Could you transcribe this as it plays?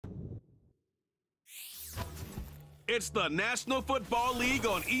It's the National Football League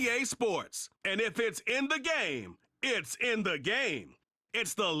on EA Sports. And if it's in the game, it's in the game.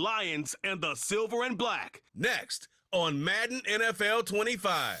 It's the Lions and the Silver and Black. Next on Madden NFL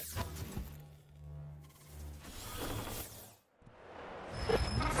 25.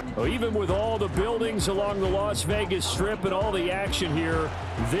 Well, even with all the buildings along the Las Vegas Strip and all the action here,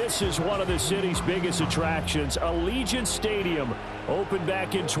 this is one of the city's biggest attractions. Allegiant Stadium opened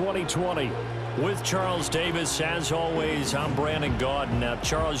back in 2020. With Charles Davis, as always, I'm Brandon Gaudin. Now,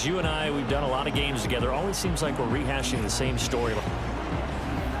 Charles, you and I, we've done a lot of games together. Always seems like we're rehashing the same story.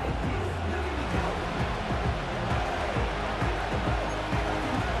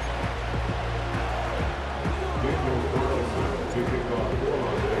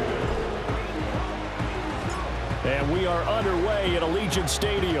 And we are underway at Allegiant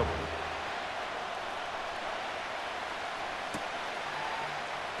Stadium.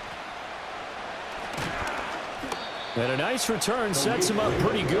 And a nice return sets him up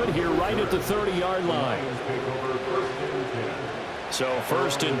pretty good here right at the 30-yard line. So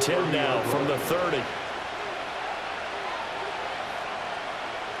 1st and 10 now from the 30.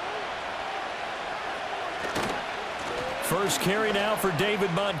 First carry now for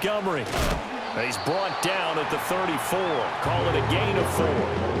David Montgomery. He's brought down at the 34. Call it a gain of 4.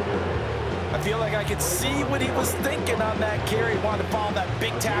 I feel like I could see what he was thinking on that carry. Wanted to follow that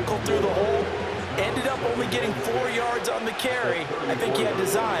big tackle through the hole. Ended up only getting 4 yards on the carry. I think he had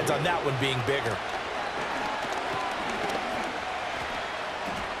designs on that one being bigger.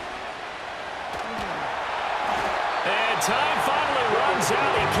 And time finally runs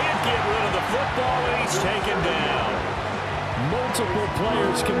out. He can't get rid of the football, and he's taken down. Multiple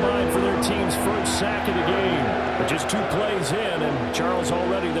players combined for their team's first sack of the game. But just 2 plays in, and Charles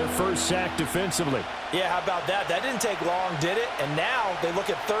already their first sack defensively. Yeah, how about that? That didn't take long, did it? And now they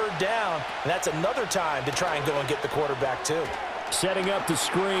look at 3rd down, and that's another time to try and go and get the quarterback too. Setting up the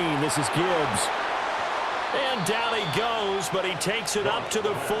screen, this is Gibbs. And down he goes, but he takes it up to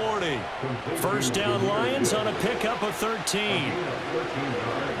the 40. First down Lions on a pickup of 13.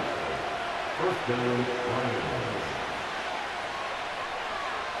 First down Lions.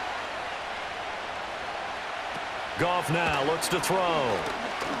 Goff now looks to throw.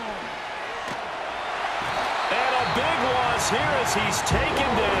 And a big loss here as he's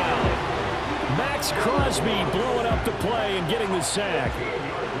taken down. Max Crosby blowing up the play and getting the sack.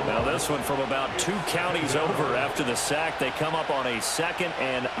 Now this one from about 2 counties over after the sack. They come up on a 2nd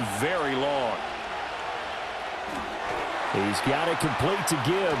and very long. He's got it complete to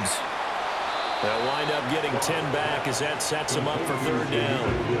Gibbs. They'll wind up getting 10 back as that sets him up for 3rd down.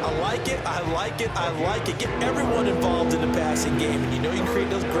 I like it, I like it, I like it. Get everyone involved in the passing game. And you know you can create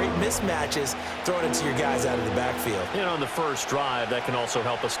those great mismatches throwing it to your guys out of the backfield. You know, on the first drive, that can also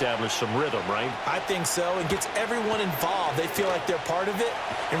help establish some rhythm, right? I think so. It gets everyone involved. They feel like they're part of it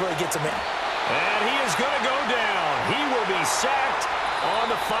and really gets them in. And he is going to go down. He will be sacked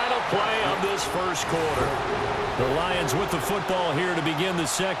on the final play of this first quarter. The Lions with the football here to begin the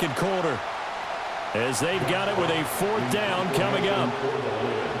 2nd quarter, as they've got it with a 4th down coming up.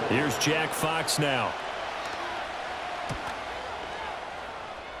 Here's Jack Fox now.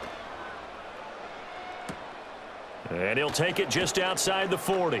 And he'll take it just outside the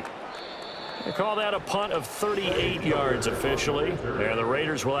 40. They call that a punt of 38 yards officially. And the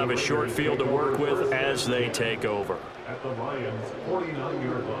Raiders will have a short field to work with as they take over. At the Lions'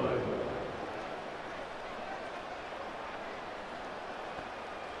 49-yard line.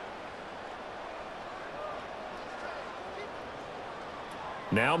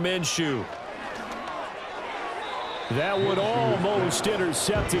 Now Minshew. That would almost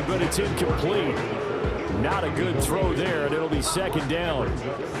intercepted, but it's incomplete. Not a good throw there, and it'll be 2nd down.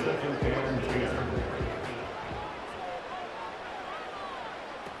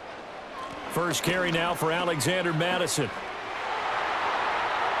 First carry now for Alexander Madison.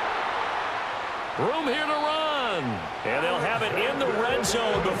 Room here to run. And they'll have it in the red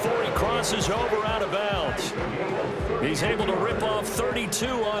zone before he crosses over out of bounds. He's able to rip off 32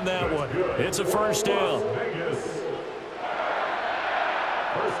 on that one. It's a 1st down.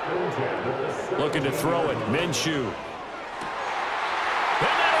 Looking to throw it, Minshew. And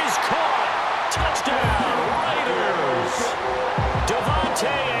that is caught. Touchdown, Raiders.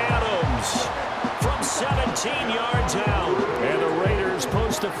 Devontae Adams from 17 yards out. And the Raiders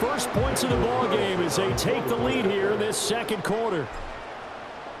post the first points of the ballgame as they take the lead here in this 2nd quarter.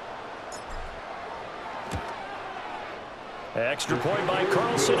 Extra point by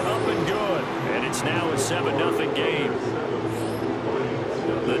Carlson, up and good. And it's now a 7-0 game.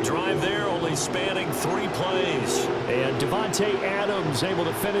 The drive there only spanning 3 plays. And Devontae Adams able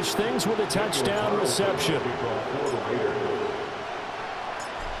to finish things with a touchdown reception.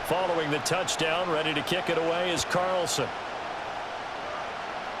 Following the touchdown, ready to kick it away is Carlson.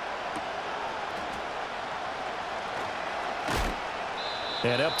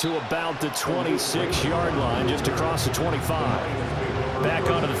 And up to about the 26-yard line, just across the 25.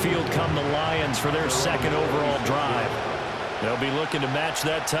 Back onto the field come the Lions for their second overall drive. They'll be looking to match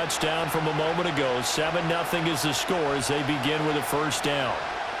that touchdown from a moment ago. 7-0 is the score as they begin with a first down.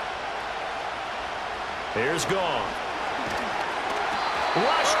 Here's Gone.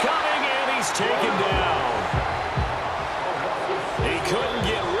 Rush coming, and he's taken down. He couldn't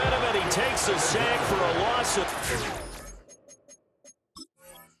get rid of it. He takes a sack for a loss of...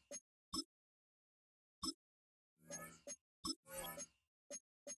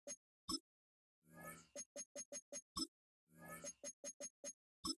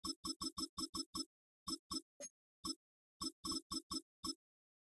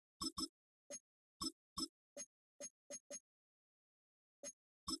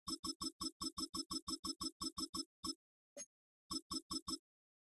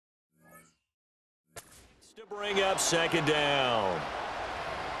 to bring up second down.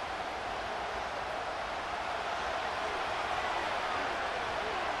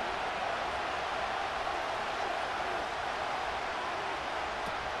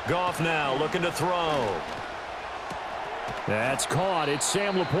 Goff now looking to throw. That's caught. It's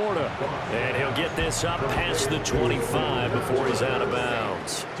Sam Laporta. And he'll get this up past the 25 before he's out of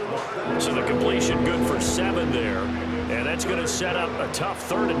bounds. So the completion good for 7 there. And that's going to set up a tough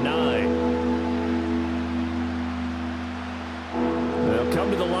 3rd and 9. They'll come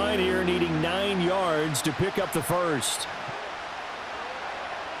to the line here needing 9 yards to pick up the first.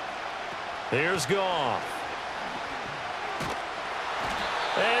 Here's Goff.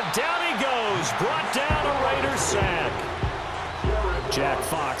 And down he goes. Brought down a Raiders sack. Jack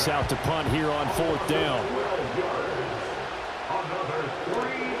Fox out to punt here on 4th down.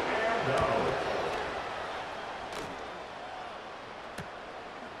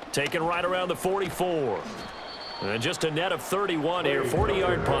 Taken right around the 44. And just a net of 31 here.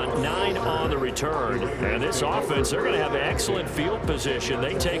 40-yard punt, 9 on the return. And this offense, they're going to have excellent field position.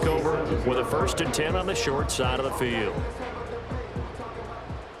 They take over with a 1st and 10 on the short side of the field.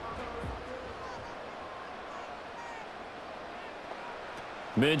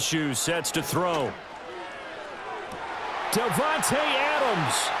 Minshew sets to throw. Devontae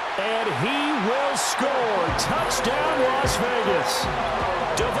Adams, and he will score. Touchdown, Las Vegas.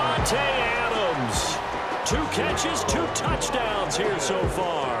 Devontae Adams. 2 catches, 2 touchdowns here so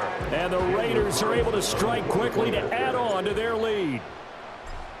far. And the Raiders are able to strike quickly to add on to their lead.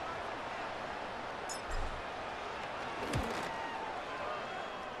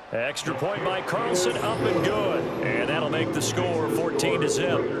 Extra point by Carlson, up and good. And that'll make the score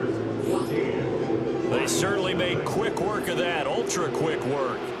 14-0. They certainly made quick work of that, ultra-quick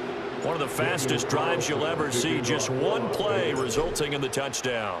work. One of the fastest drives you'll ever see, just 1 play resulting in the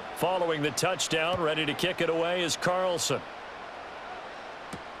touchdown. Following the touchdown, ready to kick it away is Carlson.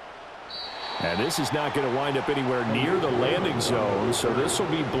 And this is not going to wind up anywhere near the landing zone, so this will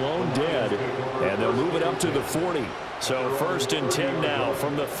be blown dead. And they'll move it up to the 40. So 1st and 10 now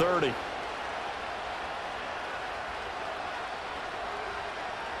from the 30.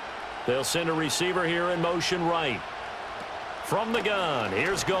 They'll send a receiver here in motion right. From the gun,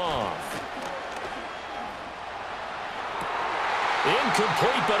 here's Goff.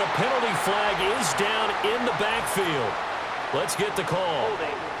 Incomplete, but a penalty flag is down in the backfield. Let's get the call.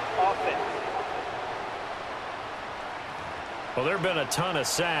 Well, there have been a ton of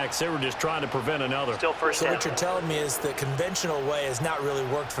sacks. They were just trying to prevent another. Still first down. So what you're telling me is the conventional way has not really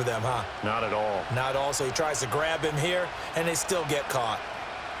worked for them, huh? Not at all. Not at all. So he tries to grab him here, and they still get caught.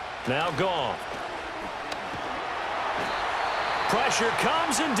 Now Goff. Pressure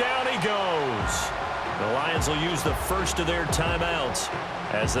comes, and down he goes. The Lions will use the first of their timeouts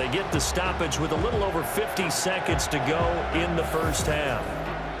as they get the stoppage with a little over 50 seconds to go in the first half.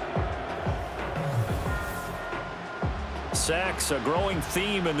 Sacks, a growing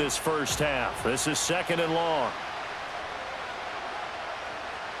theme in this first half. This is 2nd and long.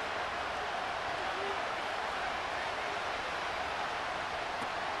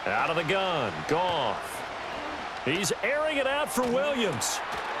 Out of the gun, Goff. He's airing it out for Williams.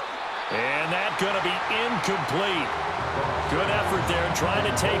 And that's going to be incomplete. Good effort there trying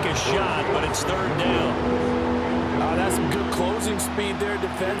to take a shot, but it's 3rd down. That's some good closing speed there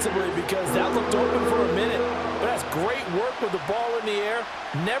defensively because that looked open for a minute. But that's great work with the ball in the air.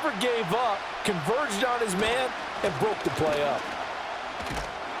 Never gave up, converged on his man, and broke the play up.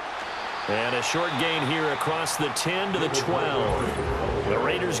 And a short gain here across the 10 to the 12. The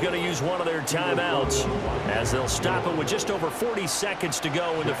Raiders going to use one of their timeouts as they'll stop it with just over 40 seconds to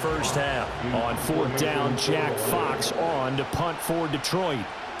go in the first half. On fourth down, Jack Fox on to punt for Detroit.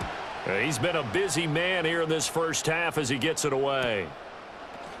 He's been a busy man here in this first half as he gets it away.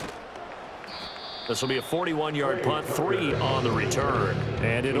 This will be a 41-yard punt, 3 on the return.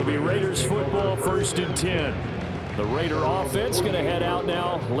 And it'll be Raiders football, 1st and 10. The Raider offense going to head out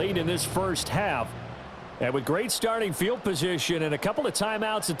now late in this first half. And with great starting field position and a couple of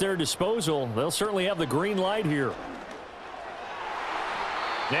timeouts at their disposal, they'll certainly have the green light here.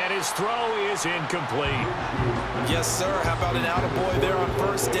 And his throw is incomplete. Yes, sir. How about an attaboy there on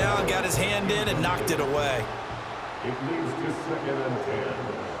first down? Got his hand in and knocked it away. It moves to 2nd and 10.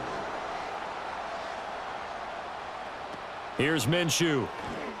 Here's Minshew.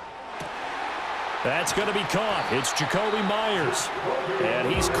 That's going to be caught. It's Jacoby Myers.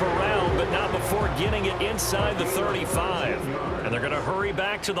 And he's corralled, but not before getting it inside the 35. And they're going to hurry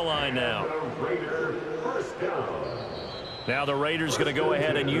back to the line now. Now the Raiders going to go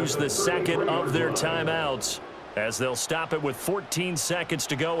ahead and use the second of their timeouts as they'll stop it with 14 seconds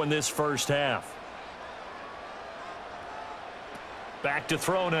to go in this first half. Back to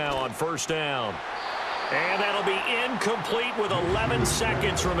throw now on first down. And that'll be incomplete with 11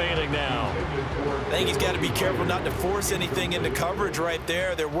 seconds remaining now. I think he's got to be careful not to force anything into coverage right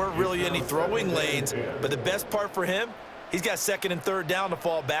there. There weren't really any throwing lanes, but the best part for him, he's got 2nd and 3rd down to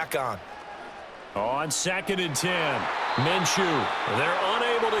fall back on. On 2nd and 10, Minshew. They're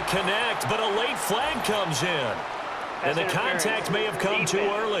unable to connect, but a late flag comes in. And the contact may have come too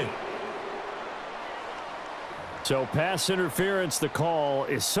early. So pass interference, the call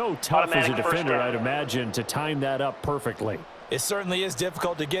is so tough as a defender, I'd imagine, to time that up perfectly. It certainly is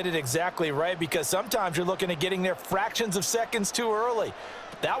difficult to get it exactly right because sometimes you're looking at getting there fractions of seconds too early.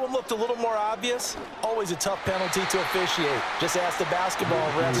 That one looked a little more obvious. Always a tough penalty to officiate. Just ask the basketball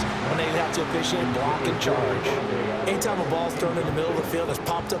refs when they have to officiate block and charge. Anytime a ball's thrown in the middle of the field and it's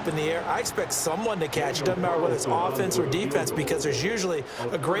popped up in the air, I expect someone to catch it. Doesn't matter whether it's offense or defense because there's usually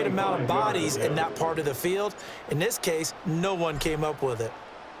a great amount of bodies in that part of the field. In this case, no one came up with it.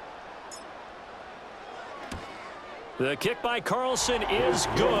 The kick by Carlson is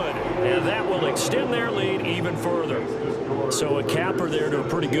good, and that will extend their lead even further. So a capper there to a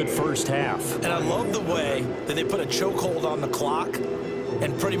pretty good first half. And I love the way that they put a chokehold on the clock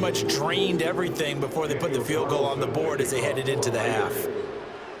and pretty much drained everything before they put the field goal on the board as they headed into the half.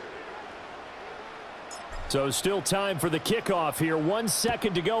 So still time for the kickoff here. 1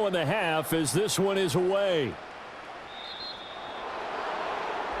 second to go in the half as this one is away.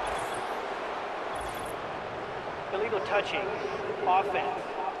 Illegal touching, offense.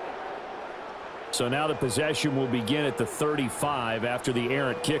 So now the possession will begin at the 35 after the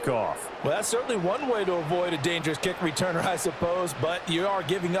errant kickoff. Well, that's certainly one way to avoid a dangerous kick returner, I suppose, but you are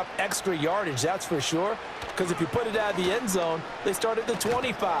giving up extra yardage, that's for sure, because if you put it out of the end zone, they start at the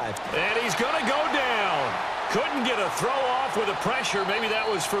 25. And he's going to go down. Couldn't get a throw off with the pressure. Maybe that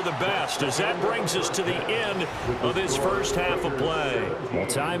was for the best, as that brings us to the end of this first half of play. Well,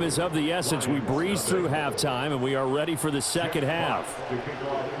 time is of the essence. We breeze through halftime, and we are ready for the second half.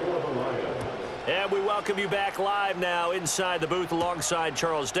 And we welcome you back live now inside the booth alongside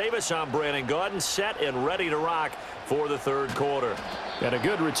Charles Davis. I'm Brandon Gaudin, set and ready to rock for the third quarter. And a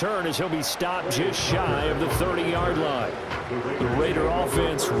good return as he'll be stopped just shy of the 30-yard line. The Raider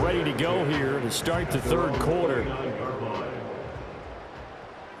offense ready to go here to start the third quarter.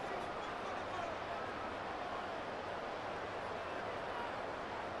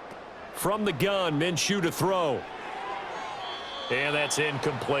 From the gun, Minshew to throw. And that's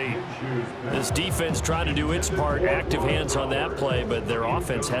incomplete. This defense trying to do its part. Active hands on that play, but their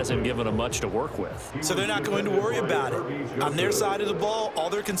offense hasn't given them much to work with. So they're not going to worry about it. On their side of the ball, all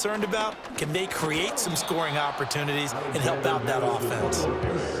they're concerned about, can they create some scoring opportunities and help out that offense?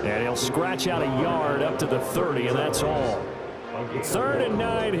 And he'll scratch out a yard up to the 30, and that's all. 3rd and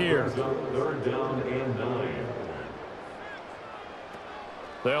 9 here. 3rd down and 9.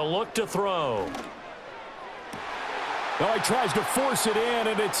 They'll look to throw. Oh, he tries to force it in,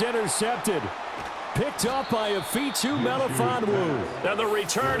 and it's intercepted. Picked up by Afitu Melifonwu. Now the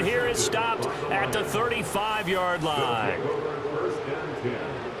return here is stopped at the 35-yard line. 1st and 10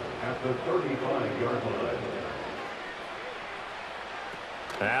 at the 35-yard line.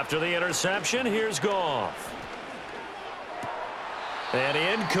 After the interception, here's Goff.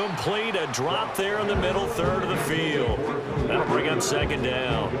 And incomplete, a drop there in the middle third of the field. That'll bring up 2nd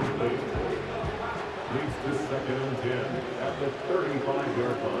down. Leads to 2nd and 10 at the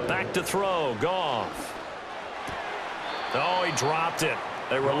 35-yard line. Back to throw, Goff. Oh, he dropped it.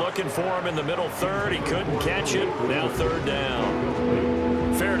 They were looking for him in the middle third. He couldn't catch it. Now third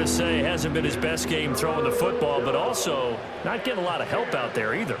down. Fair to say, hasn't been his best game throwing the football, but also not getting a lot of help out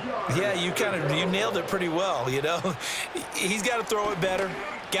there either. Yeah, you nailed it pretty well, you know. He's got to throw it better.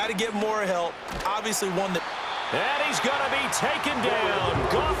 Got to get more help. Obviously one that... And he's going to be taken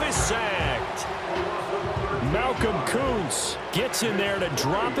down. Goff is sacked. Malcolm Kuntz gets in there to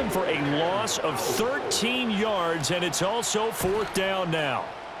drop him for a loss of 13 yards, and it's also fourth down now.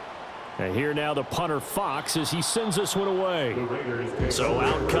 And here now the punter Fox as he sends this one away. So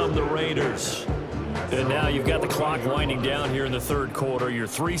out come the Raiders. And now you've got the clock winding down here in the third quarter. Your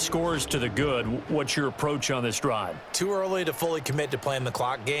 3 scores to the good. What's your approach on this drive? Too early to fully commit to playing the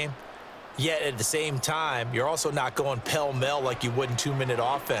clock game. Yet at the same time, you're also not going pell-mell like you would in 2-minute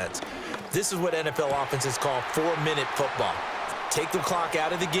offense. This is what NFL offenses call 4-minute football. Take the clock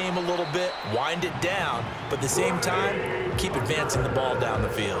out of the game a little bit, wind it down, but at the same time, keep advancing the ball down the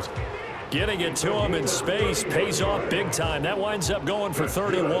field. Getting it to him in space pays off big time. That winds up going for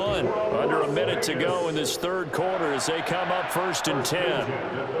 31. Under a minute to go in this third quarter as they come up 1st and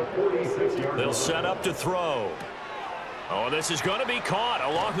 10. They'll set up to throw. Oh, this is going to be caught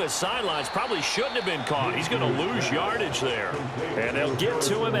along the sidelines. Probably shouldn't have been caught. He's going to lose yardage there. And they'll get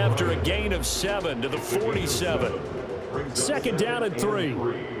to him after a gain of 7 to the 47. 2nd down and 3.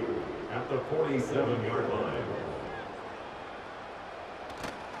 At the 47-yard line.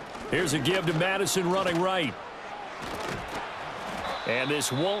 Here's a give to Madison running right. And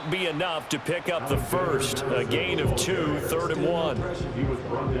this won't be enough to pick up the first. A gain of 2, 3rd and 1. He was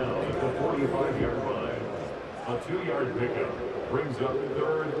brought down at the 45-yard line. A 2-yard pickup brings up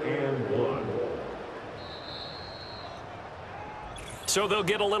 3rd and 1. So they'll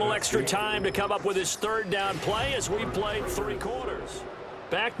get a little extra time to come up with his 3rd down play as we played 3 quarters.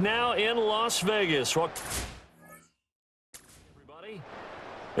 Back now in Las Vegas. Everybody,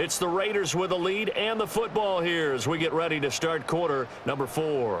 it's the Raiders with the lead and the football here as we get ready to start quarter number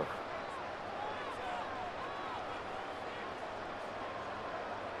 4.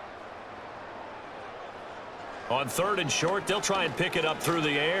 On 3rd and short, they'll try and pick it up through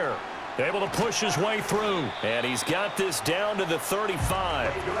the air. Able to push his way through. And he's got this down to the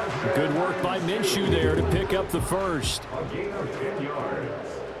 35. Good work by Minshew there to pick up the first. A gain of 10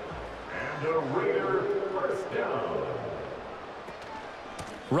 yards. And a Raider first down.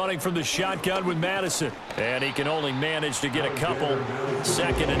 Running from the shotgun with Madison. And he can only manage to get a couple.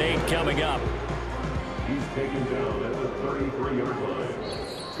 2nd and 8 coming up. He's taken down at the 33-yard line.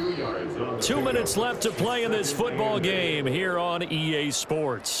 2 yards on 2 minutes left to play in this football game here on EA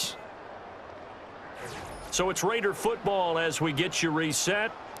Sports. So it's Raider football as we get you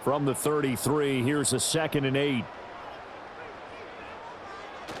reset. From the 33, here's a 2nd and 8.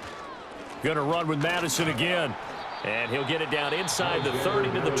 Going to run with Madison again. And he'll get it down inside the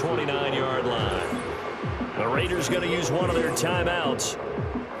 30 to the 29-yard line. The Raiders going to use one of their timeouts.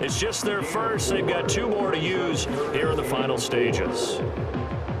 It's just their first. They've got 2 more to use here in the final stages.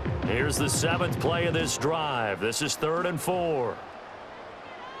 Here's the 7th play of this drive. This is 3rd and 4.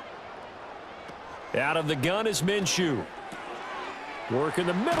 Out of the gun is Minshew. Work in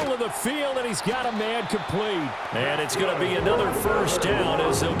the middle of the field, and he's got a man complete. And it's going to be another first down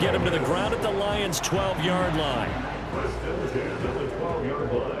as they'll get him to the ground at the Lions' 12-yard line. First and 10 at the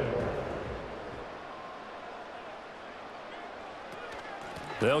 12-yard line.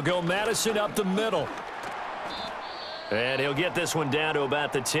 They'll go Madison up the middle. And he'll get this one down to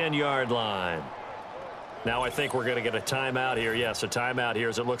about the 10-yard line. Now I think we're going to get a timeout here. Yes, a timeout here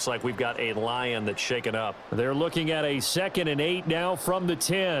as it looks like we've got a Lion that's shaken up. They're looking at a 2nd and 8 now from the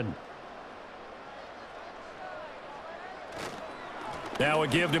 10. Now a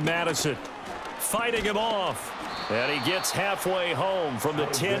give to Madison. Fighting him off. And he gets halfway home from the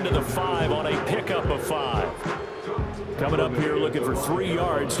 10 to the 5 on a pickup of 5. Coming up here looking for 3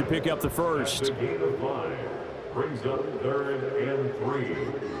 yards to pick up the first. The gain of 5 brings up 3rd and 3.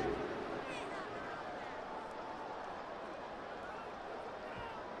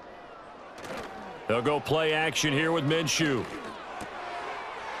 They'll go play action here with Minshew.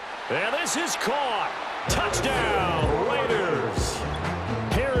 And this is caught. Touchdown, Raiders.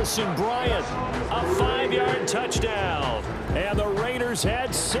 Harrison Bryant, a 5-yard touchdown. And the Raiders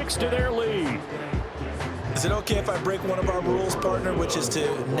had 6 to their lead. Is it okay if I break one of our rules, partner, which is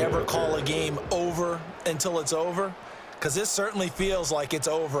to never call a game over until it's over? Because this certainly feels like it's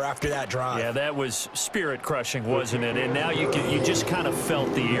over after that drive. Yeah, that was spirit-crushing, wasn't it? And now you just kind of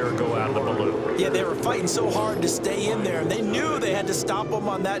felt the air go out of the balloon. Yeah, they were fighting so hard to stay in there, and they knew they had to stop them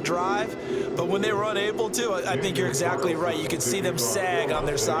on that drive. But when they were unable to, I think you're exactly right. You could see them sag on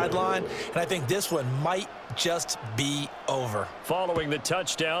their sideline, and I think this one might just be over. Following the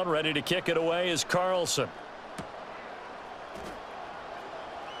touchdown, ready to kick it away is Carlson.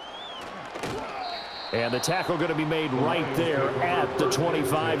 And the tackle going to be made right there at the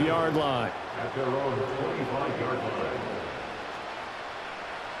 25-yard line. At their own 25-yard line.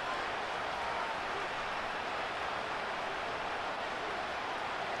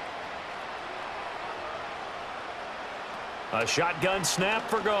 A shotgun snap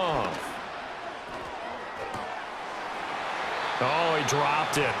for Goff. Oh, he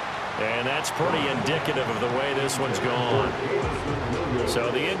dropped it. And that's pretty indicative of the way this one's gone.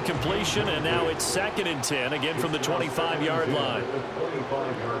 So the incompletion, and now it's 2nd and 10, again from the 25-yard line.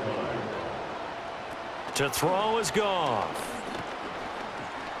 To throw is Goff.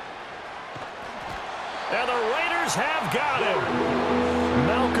 And the Raiders have got him.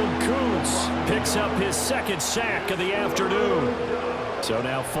 Malcolm Kuntz picks up his 2nd sack of the afternoon. So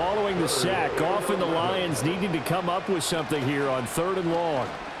now following the sack, Goff and the Lions needing to come up with something here on 3rd and long.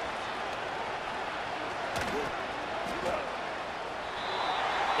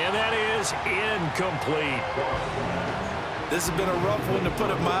 And that is incomplete. This has been a rough one, to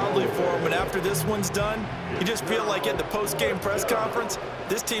put it mildly, for him. And after this one's done, you just feel like at the post-game press conference,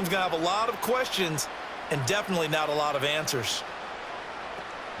 this team's going to have a lot of questions and definitely not a lot of answers.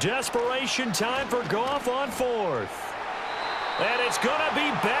 Desperation time for Goff on 4th. And it's going to be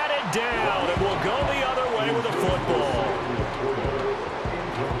batted down, and we'll go the other way with the football.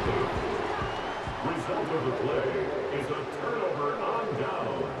 Result of the play is a turnover on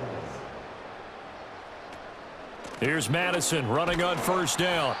downs. Here's Madison running on 1st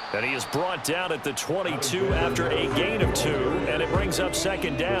down, and he is brought down at the 22 after a gain of 2, and it brings up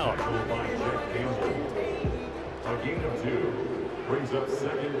 2nd down. A gain of 2 brings up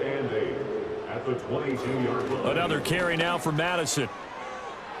 2nd and 8 at the 22-yard line. Another carry now for Madison.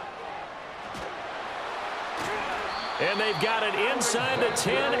 And they've got it inside the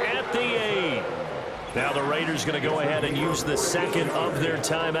 10 at the 8. Now the Raiders going to go ahead and use the 2nd of their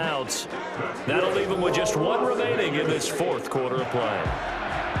timeouts. That'll leave them with just 1 remaining in this 4th quarter of play.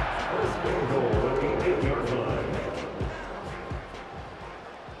 First and goal at the 8-yard line.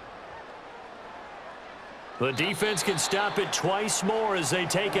 The defense can stop it twice more as they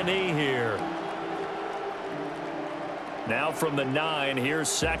take a knee here. Now from the 9, here's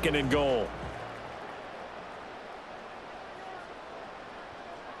 2nd and goal.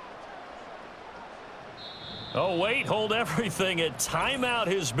 Oh, wait, hold everything. A timeout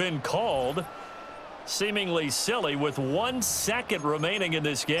has been called. Seemingly silly with 1 second remaining in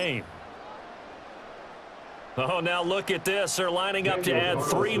this game. Oh, now look at this. They're lining up to add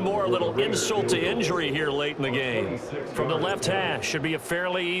 3 more. Little insult to injury here late in the game. From the left hash, should be a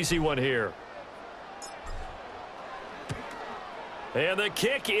fairly easy one here. And the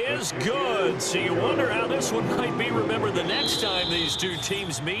kick is good. So you wonder how this one might be remembered the next time these two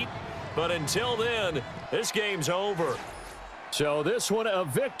teams meet. But until then, this game's over. So this one a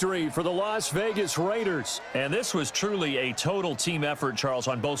victory for the Las Vegas Raiders. And this was truly a total team effort, Charles,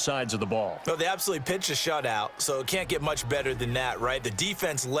 on both sides of the ball. Well, they absolutely pitched a shutout, so it can't get much better than that, right? The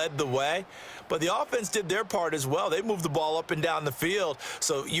defense led the way, but the offense did their part as well. They moved the ball up and down the field.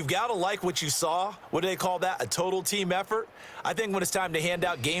 So you've got to like what you saw. What do they call that? A total team effort? I think when it's time to hand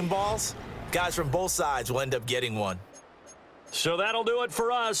out game balls, guys from both sides will end up getting one. So that'll do it for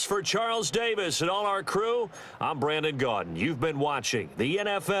us. For Charles Davis and all our crew, I'm Brandon Gaudin. You've been watching the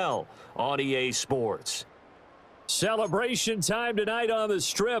NFL on EA Sports. Celebration time tonight on the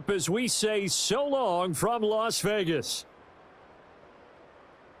Strip as we say so long from Las Vegas.